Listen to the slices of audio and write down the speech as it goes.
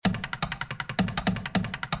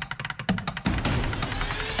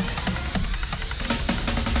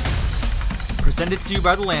Presented to you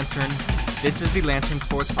by The Lantern, this is the Lantern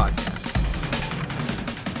Sports Podcast.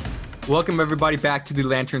 Welcome, everybody, back to the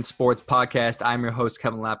Lantern Sports Podcast. I'm your host,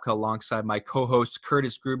 Kevin Lapka, alongside my co-host,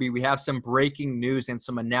 Curtis Gruby. We have some breaking news and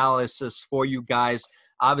some analysis for you guys.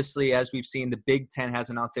 Obviously, as we've seen, the Big Ten has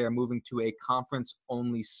announced they are moving to a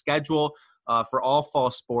conference-only schedule for all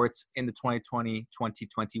fall sports in the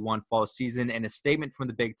 2020-2021 fall season. And a statement from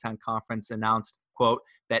the Big Ten Conference announced, quote,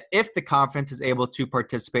 that if the conference is able to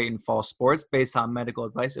participate in fall sports based on medical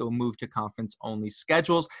advice, it will move to conference-only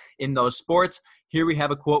schedules in those sports. Here we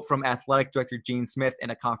have a quote from Athletic Director Gene Smith in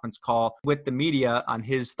a conference call with the media on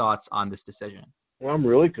his thoughts on this decision. Well, I'm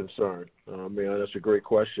really concerned. That's a great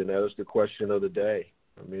question. That is the question of the day.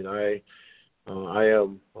 I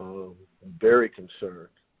am very concerned.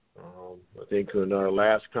 I think in our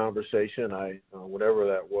last conversation, whatever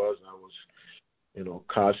that was, I was,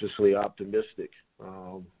 cautiously optimistic.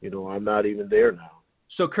 I'm not even there now.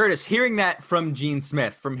 So, Curtis, hearing that from Gene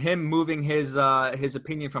Smith, from him moving his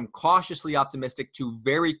opinion from cautiously optimistic to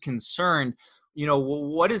very concerned,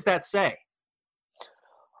 what does that say?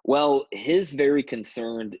 Well, his very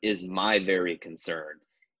concerned is my very concerned.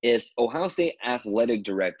 If Ohio State athletic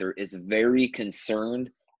director is very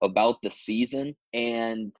concerned about the season,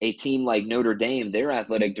 and a team like Notre Dame, their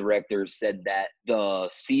athletic director said that the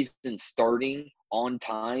season starting on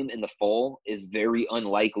time in the fall is very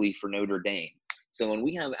unlikely for Notre Dame. So when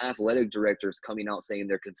we have athletic directors coming out saying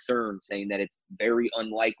they're concerned, saying that it's very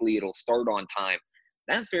unlikely it'll start on time,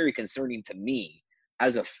 that's very concerning to me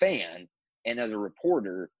as a fan and as a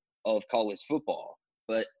reporter of college football.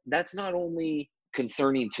 But that's not only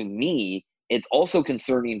concerning to me, it's also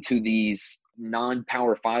concerning to these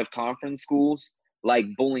non-Power 5 conference schools like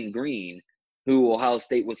Bowling Green, who Ohio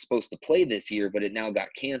State was supposed to play this year, but it now got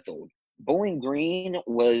canceled. Bowling Green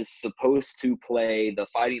was supposed to play the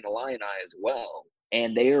Fighting Illini as well,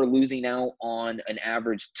 and they are losing out on an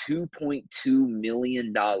average $2.2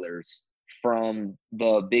 million from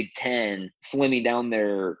the Big Ten slimming down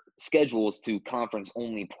their schedules to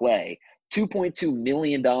conference-only play. $2.2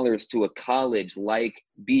 million to a college like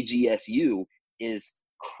BGSU is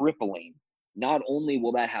crippling. Not only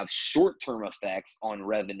will that have short-term effects on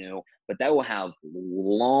revenue, but that will have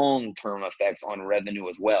long-term effects on revenue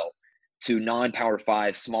as well to non-Power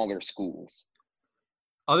 5 smaller schools.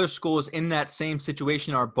 Other schools in that same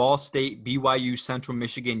situation are Ball State, BYU, Central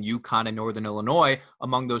Michigan, UConn, and Northern Illinois.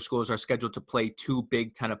 Among those schools are scheduled to play 2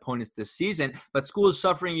 Big Ten opponents this season. But schools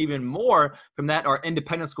suffering even more from that are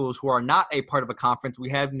independent schools who are not a part of a conference.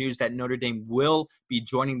 We have news that Notre Dame will be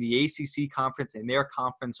joining the ACC conference in their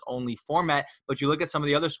conference-only format. But you look at some of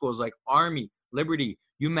the other schools like Army, Liberty,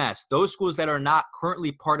 UMass, those schools that are not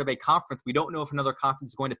currently part of a conference. We don't know if another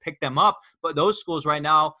conference is going to pick them up, but those schools right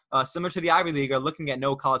now, similar to the Ivy League, are looking at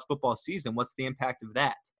no college football season. What's the impact of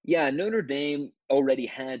that? Yeah, Notre Dame already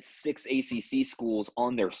had 6 ACC schools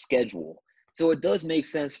on their schedule. So it does make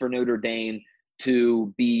sense for Notre Dame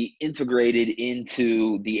to be integrated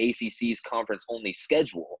into the ACC's conference-only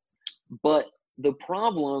schedule. But the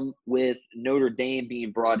problem with Notre Dame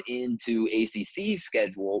being brought into ACC's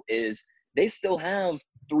schedule is they still have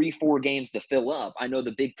 3-4 games to fill up. I know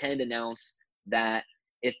the Big Ten announced that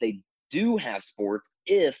if they do have fall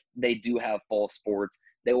sports,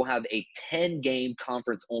 they will have a 10-game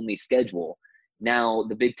conference-only schedule. Now,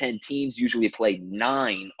 the Big Ten teams usually play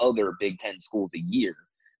 9 other Big Ten schools a year.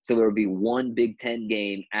 So there will be 1 Big Ten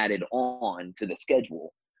game added on to the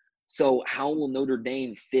schedule. So how will Notre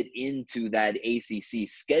Dame fit into that ACC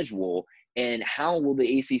schedule, and how will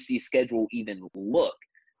the ACC schedule even look?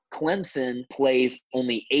 Clemson plays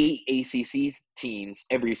only 8 ACC teams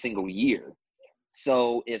every single year.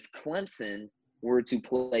 So if Clemson were to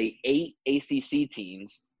play 8 ACC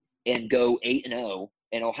teams and go 8-0,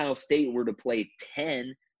 and Ohio State were to play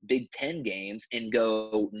 10 Big Ten games and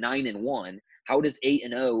go 9-1, how does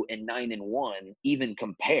 8-0 and 9-1 even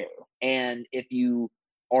compare? And if you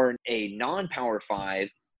are a non-Power 5,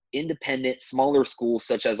 independent, smaller school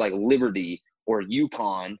such as like Liberty or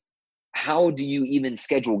UConn, how do you even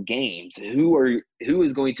schedule games? Who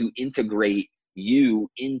is going to integrate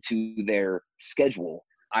you into their schedule?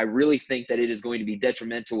 I really think that it is going to be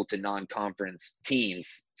detrimental to non-conference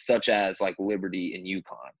teams such as like Liberty and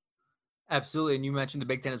UConn. Absolutely. And you mentioned the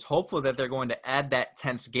Big Ten is hopeful that they're going to add that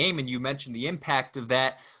 10th game. And you mentioned the impact of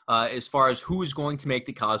that as far as who is going to make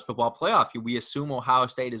the college football playoff. We assume Ohio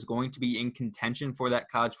State is going to be in contention for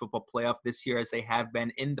that college football playoff this year as they have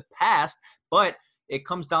been in the past. But it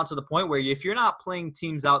comes down to the point where if you're not playing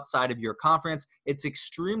teams outside of your conference, it's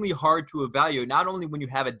extremely hard to evaluate, not only when you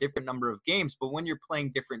have a different number of games, but when you're playing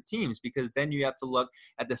different teams, because then you have to look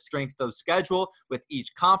at the strength of schedule with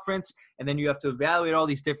each conference, and then you have to evaluate all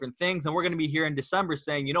these different things. And we're going to be here in December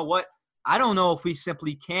saying, you know what? I don't know if we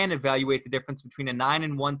simply can evaluate the difference between a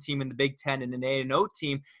 9-1 team in the Big Ten and an 8-0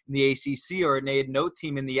 team in the ACC or an 8-0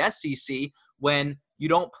 team in the SEC when you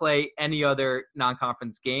don't play any other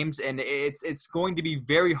non-conference games, and it's going to be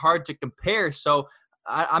very hard to compare. So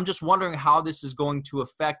I'm just wondering how this is going to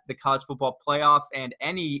affect the college football playoff and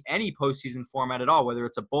any postseason format at all, whether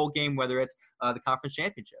it's a bowl game, whether it's the conference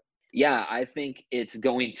championship. Yeah, I think it's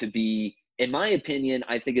going to be, in my opinion,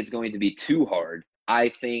 I think it's going to be too hard. I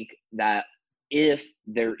think that if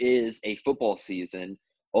there is a football season,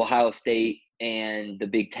 Ohio State and the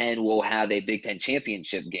Big Ten will have a Big Ten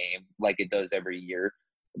championship game like it does every year.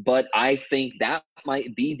 But I think that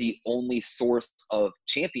might be the only source of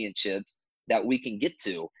championships that we can get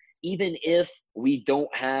to. Even if we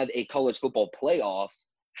don't have a college football playoffs,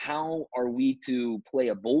 how are we to play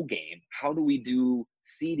a bowl game? How do we do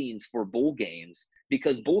seedings for bowl games?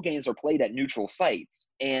 Because bowl games are played at neutral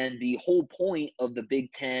sites. And the whole point of the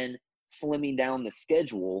Big Ten slimming down the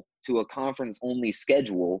schedule to a conference-only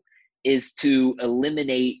schedule is to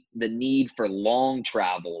eliminate the need for long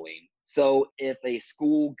traveling. So if a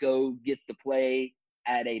school gets to play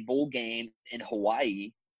at a bowl game in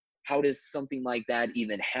Hawaii, how does something like that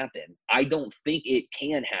even happen? I don't think it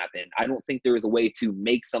can happen. I don't think there is a way to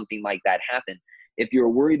make something like that happen. If you're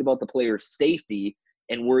worried about the player's safety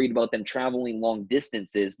and worried about them traveling long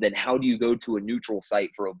distances, then how do you go to a neutral site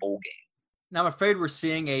for a bowl game? Now, I'm afraid we're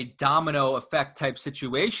seeing a domino effect type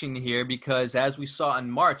situation here because as we saw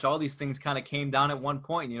in March, all these things kind of came down at one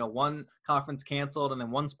point. One conference canceled and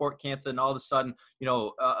then one sport canceled, and all of a sudden,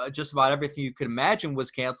 just about everything you could imagine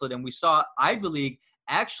was canceled. And we saw Ivy League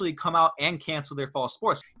actually come out and cancel their fall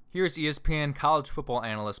sports. Here's ESPN college football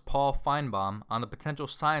analyst Paul Feinbaum on the potential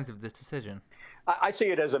signs of this decision. I see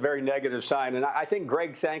it as a very negative sign, and I think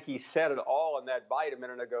Greg Sankey said it all in that bite a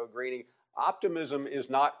minute ago, Greeny. Optimism is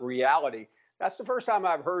not reality. That's the first time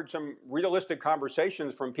I've heard some realistic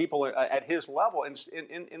conversations from people at his level. In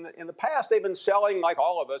the past, they've been selling, like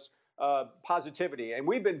all of us, positivity, and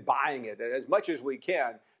we've been buying it as much as we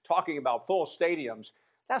can, talking about full stadiums.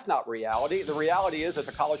 That's not reality. The reality is that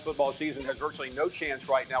the college football season has virtually no chance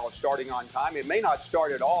right now of starting on time. It may not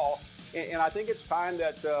start at all. And I think it's time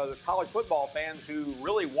that the college football fans who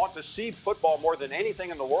really want to see football more than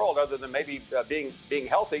anything in the world, other than maybe being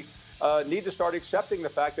healthy, need to start accepting the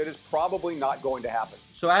fact that it's probably not going to happen.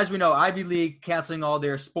 So as we know, Ivy League canceling all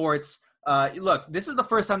their sports. Look, this is the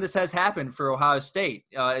first time this has happened for Ohio State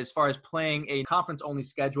as far as playing a conference-only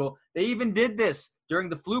schedule. They even did this during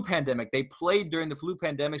the flu pandemic. They played during the flu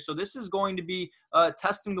pandemic. So this is going to be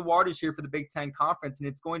testing the waters here for the Big Ten Conference, and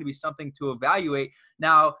it's going to be something to evaluate.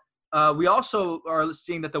 Now, we also are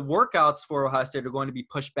seeing that the workouts for Ohio State are going to be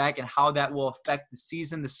pushed back, and how that will affect the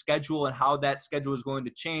season, the schedule, and how that schedule is going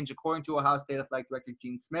to change. According to Ohio State Athletic Director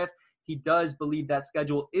Gene Smith, he does believe that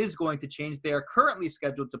schedule is going to change. They are currently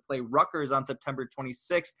scheduled to play Rutgers on September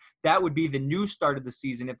 26th. That would be the new start of the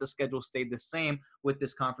season if the schedule stayed the same with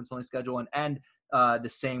this conference-only schedule, and end the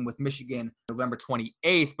same with Michigan November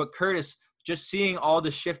 28th. But Curtis, just seeing all the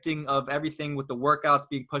shifting of everything with the workouts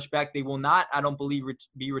being pushed back, they will not, I don't believe,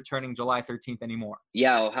 be returning July 13th anymore.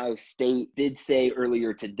 Yeah, Ohio State did say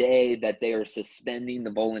earlier today that they are suspending the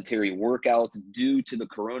voluntary workouts due to the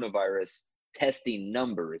coronavirus testing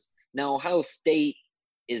numbers. Now, Ohio State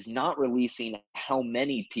is not releasing how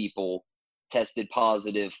many people tested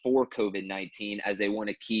positive for COVID-19 as they want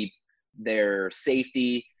to keep their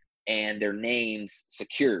safety and their names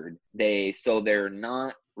secured. So they're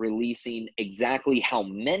not releasing exactly how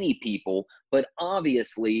many people, but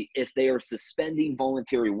obviously if they are suspending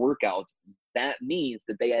voluntary workouts, that means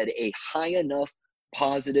that they had a high enough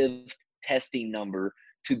positive testing number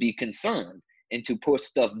to be concerned and to push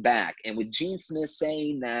stuff back. And with Gene Smith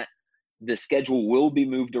saying that the schedule will be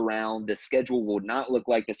moved around, the schedule will not look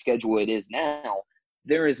like the schedule it is now,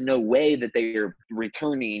 there is no way that they are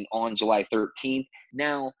returning on July 13th.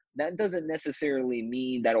 Now, that doesn't necessarily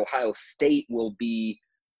mean that Ohio State will be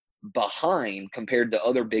behind compared to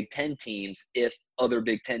other Big Ten teams if other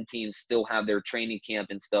Big Ten teams still have their training camp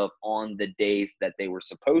and stuff on the days that they were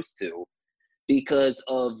supposed to. Because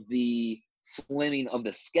of the slimming of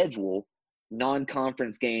the schedule,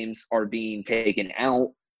 non-conference games are being taken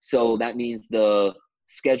out. So that means the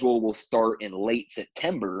schedule will start in late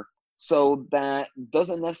September. So that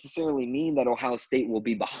doesn't necessarily mean that Ohio State will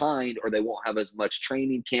be behind, or they won't have as much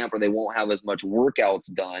training camp, or they won't have as much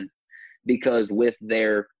workouts done, because with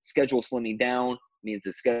their schedule slimming down, means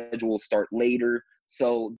the schedule will start later.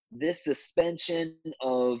 So this suspension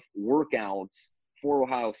of workouts for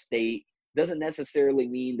Ohio State doesn't necessarily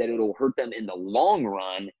mean that it'll hurt them in the long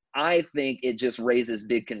run. I think it just raises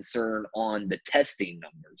big concern on the testing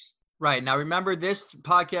numbers. Right. Now, remember, this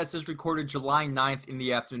podcast is recorded July 9th in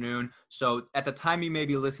the afternoon. So at the time you may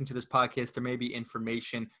be listening to this podcast, there may be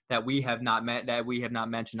information that we have not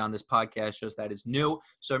mentioned on this podcast, just that is new.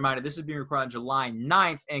 So reminder, this is being recorded on July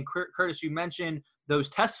 9th. And Curtis, you mentioned those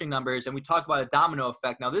testing numbers, and we talk about a domino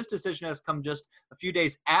effect. Now, this decision has come just a few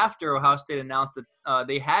days after Ohio State announced that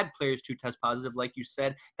they had players to test positive. Like you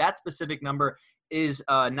said, that specific number is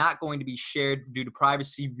not going to be shared due to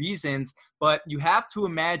privacy reasons. But you have to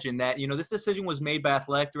imagine that, this decision was made by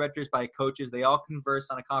athletic directors, by coaches. They all converse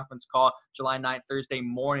on a conference call July 9th, Thursday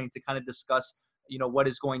morning, to kind of discuss, what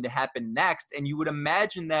is going to happen next. And you would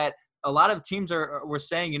imagine that a lot of teams were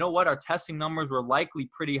saying, our testing numbers were likely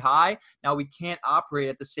pretty high. Now we can't operate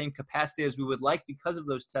at the same capacity as we would like because of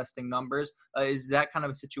those testing numbers. Is that kind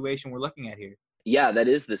of a situation we're looking at here? Yeah, that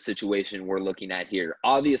is the situation we're looking at here.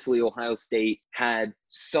 Obviously, Ohio State had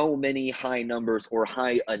so many high numbers, or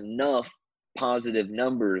high enough positive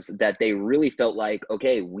numbers, that they really felt like,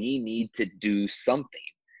 okay, we need to do something.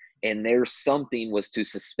 And their something was to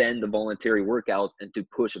suspend the voluntary workouts and to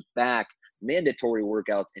push back mandatory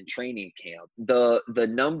workouts in training camp. The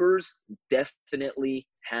numbers definitely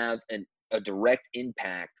have a direct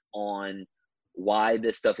impact on why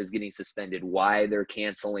this stuff is getting suspended, why they're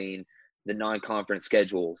canceling the non-conference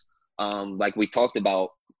schedules. Like we talked about,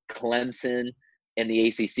 Clemson and the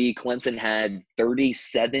ACC, Clemson had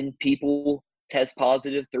 37 people test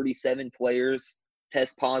positive, 37 players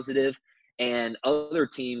test positive, and other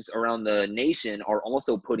teams around the nation are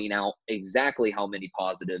also putting out exactly how many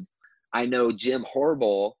positives. I know Jim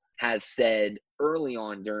Harbaugh has said early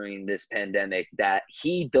on during this pandemic that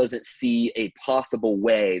he doesn't see a possible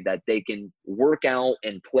way that they can work out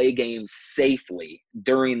and play games safely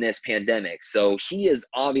during this pandemic. So he is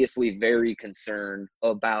obviously very concerned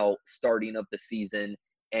about starting up the season.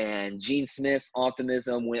 And Gene Smith's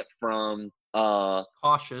optimism went from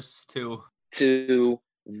cautious to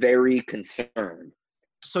very concerned.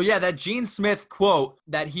 So, yeah, that Gene Smith quote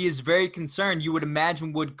that he is very concerned, you would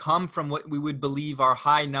imagine would come from what we would believe are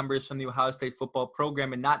high numbers from the Ohio State football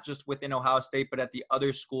program, and not just within Ohio State, but at the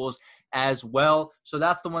other schools as well. So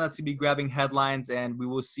that's the one that's going to be grabbing headlines, and we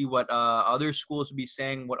will see what other schools will be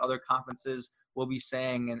saying, what other conferences will be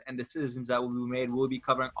saying, and decisions that will be made. We'll be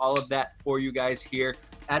covering all of that for you guys here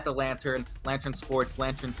at the Lantern Sports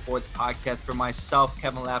podcast. For myself,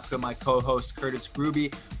 Kevin Lapka, my co-host Curtis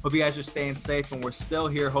Gruby. Hope you guys are staying safe, and we're still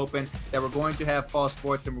here hoping that we're going to have fall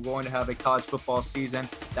sports and we're going to have a college football season.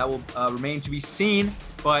 That will remain to be seen,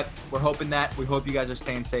 but we're hoping that. We hope you guys are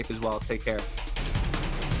staying safe as well. Take care.